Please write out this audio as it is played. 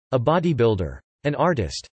a bodybuilder, an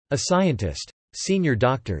artist, a scientist, senior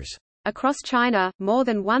doctors. Across China, more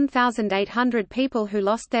than 1,800 people who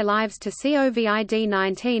lost their lives to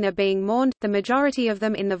COVID-19 are being mourned, the majority of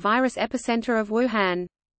them in the virus epicenter of Wuhan.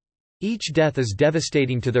 Each death is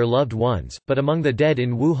devastating to their loved ones, but among the dead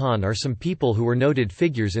in Wuhan are some people who were noted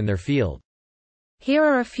figures in their field. Here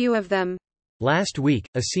are a few of them. Last week,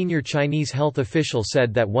 a senior Chinese health official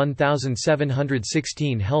said that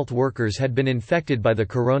 1,716 health workers had been infected by the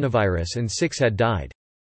coronavirus and 6 had died.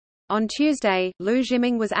 On Tuesday, Lu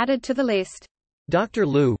Jiming was added to the list. Dr.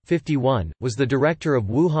 Lu, 51, was the director of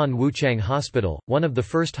Wuhan Wuchang Hospital, one of the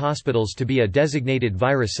first hospitals to be a designated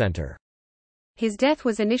virus center. His death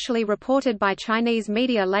was initially reported by Chinese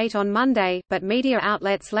media late on Monday, but media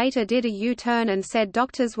outlets later did a U-turn and said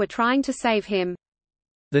doctors were trying to save him.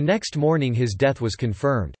 The next morning his death was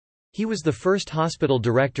confirmed. He was the first hospital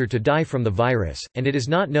director to die from the virus, and it is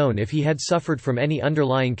not known if he had suffered from any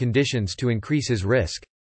underlying conditions to increase his risk.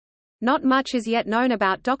 Not much is yet known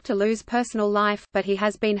about Dr. Lu's personal life, but he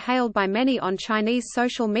has been hailed by many on Chinese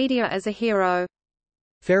social media as a hero.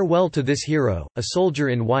 "Farewell to this hero, a soldier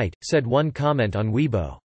in white," said one comment on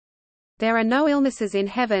Weibo. "There are no illnesses in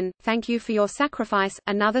heaven, thank you for your sacrifice,"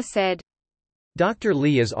 another said. Dr.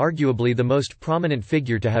 Li is arguably the most prominent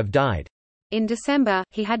figure to have died. In December,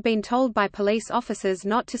 he had been told by police officers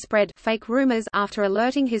not to spread fake rumors after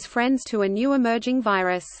alerting his friends to a new emerging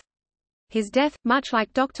virus. His death, much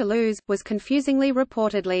like Dr. Lu's, was confusingly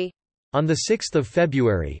reportedly. On 6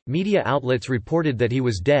 February, media outlets reported that he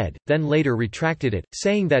was dead, then later retracted it,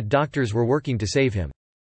 saying that doctors were working to save him.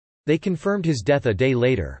 They confirmed his death a day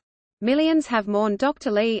later. Millions have mourned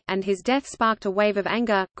Dr. Li, and his death sparked a wave of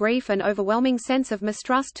anger, grief and overwhelming sense of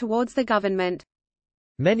mistrust towards the government.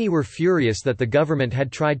 Many were furious that the government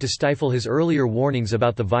had tried to stifle his earlier warnings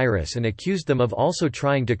about the virus and accused them of also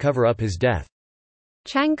trying to cover up his death.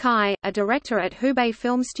 Chiang Kai, a director at Hubei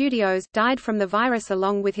Film Studios, died from the virus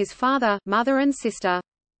along with his father, mother and sister.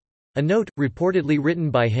 A note, reportedly written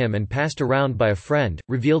by him and passed around by a friend,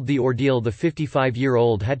 revealed the ordeal the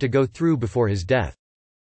 55-year-old had to go through before his death.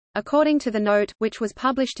 According to the note, which was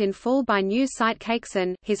published in full by news site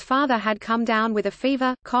Cakeson, his father had come down with a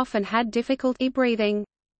fever, cough and had difficulty breathing.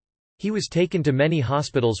 He was taken to many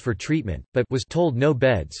hospitals for treatment, but was told no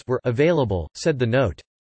beds were available, said the note.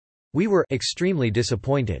 "We were extremely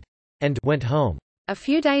disappointed. And went home." A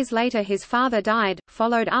few days later his father died,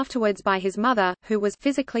 followed afterwards by his mother, who was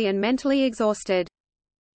physically and mentally exhausted.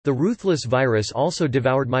 "The ruthless virus also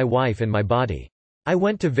devoured my wife and my body. I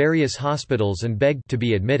went to various hospitals and begged to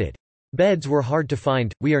be admitted. Beds were hard to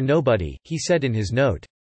find, we are nobody," he said in his note.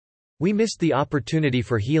 "We missed the opportunity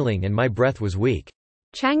for healing and my breath was weak."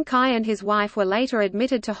 Chiang Kai and his wife were later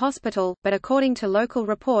admitted to hospital, but according to local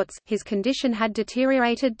reports, his condition had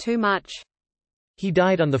deteriorated too much. He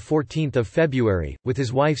died on 14 February, with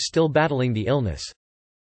his wife still battling the illness.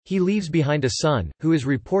 He leaves behind a son, who is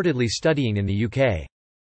reportedly studying in the UK.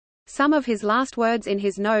 Some of his last words in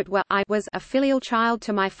his note were, "I was a filial child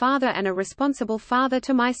to my father and a responsible father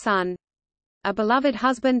to my son. A beloved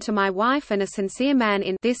husband to my wife and a sincere man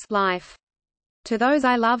in this life. To those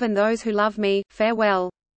I love and those who love me, farewell."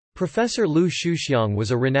 Professor Lu Shuxiang was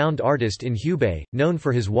a renowned artist in Hubei, known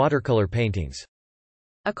for his watercolor paintings.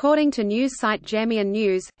 According to news site German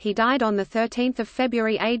News, he died on 13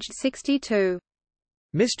 February aged 62.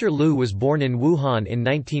 Mr. Lu was born in Wuhan in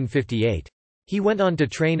 1958. He went on to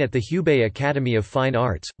train at the Hubei Academy of Fine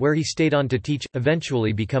Arts, where he stayed on to teach,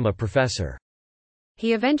 eventually become a professor.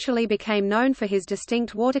 He eventually became known for his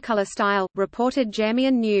distinct watercolor style, reported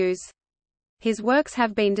German News. His works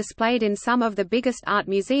have been displayed in some of the biggest art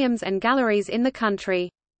museums and galleries in the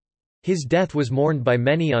country. His death was mourned by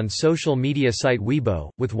many on social media site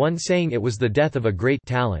Weibo, with one saying it was the death of a great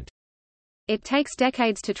talent. "It takes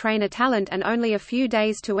decades to train a talent and only a few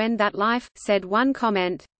days to end that life," said one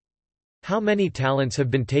comment. "How many talents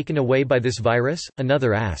have been taken away by this virus?"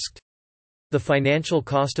 another asked. "The financial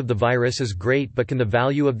cost of the virus is great, but can the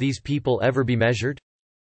value of these people ever be measured?"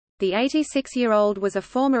 The 86-year-old was a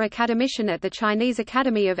former academician at the Chinese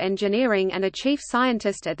Academy of Engineering and a chief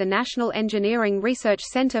scientist at the National Engineering Research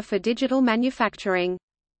Center for Digital Manufacturing.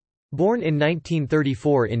 Born in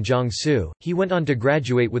 1934 in Jiangsu, he went on to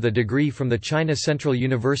graduate with a degree from the China Central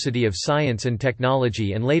University of Science and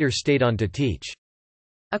Technology and later stayed on to teach.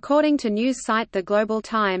 According to news site The Global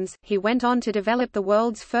Times, he went on to develop the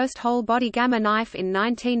world's first whole-body gamma knife in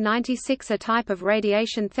 1996, a type of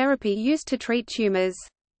radiation therapy used to treat tumors.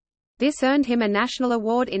 This earned him a national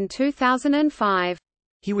award in 2005.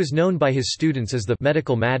 He was known by his students as the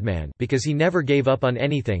medical madman because he never gave up on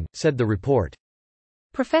anything, said the report.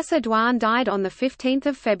 Professor Duan died on 15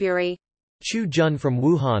 February. Chu Jun from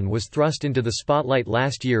Wuhan was thrust into the spotlight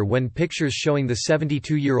last year when pictures showing the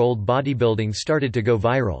 72-year-old bodybuilding started to go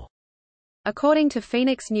viral. According to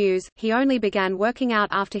Phoenix News, he only began working out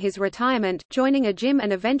after his retirement, joining a gym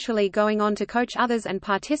and eventually going on to coach others and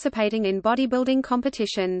participating in bodybuilding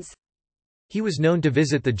competitions. He was known to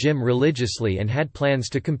visit the gym religiously and had plans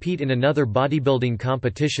to compete in another bodybuilding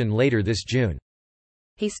competition later this June.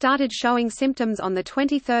 He started showing symptoms on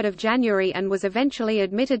 23 January and was eventually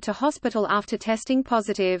admitted to hospital after testing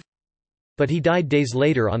positive. But he died days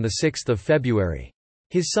later on 6 February.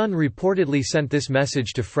 His son reportedly sent this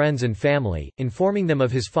message to friends and family, informing them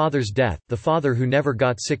of his father's death. The father who never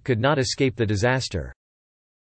got sick could not escape the disaster.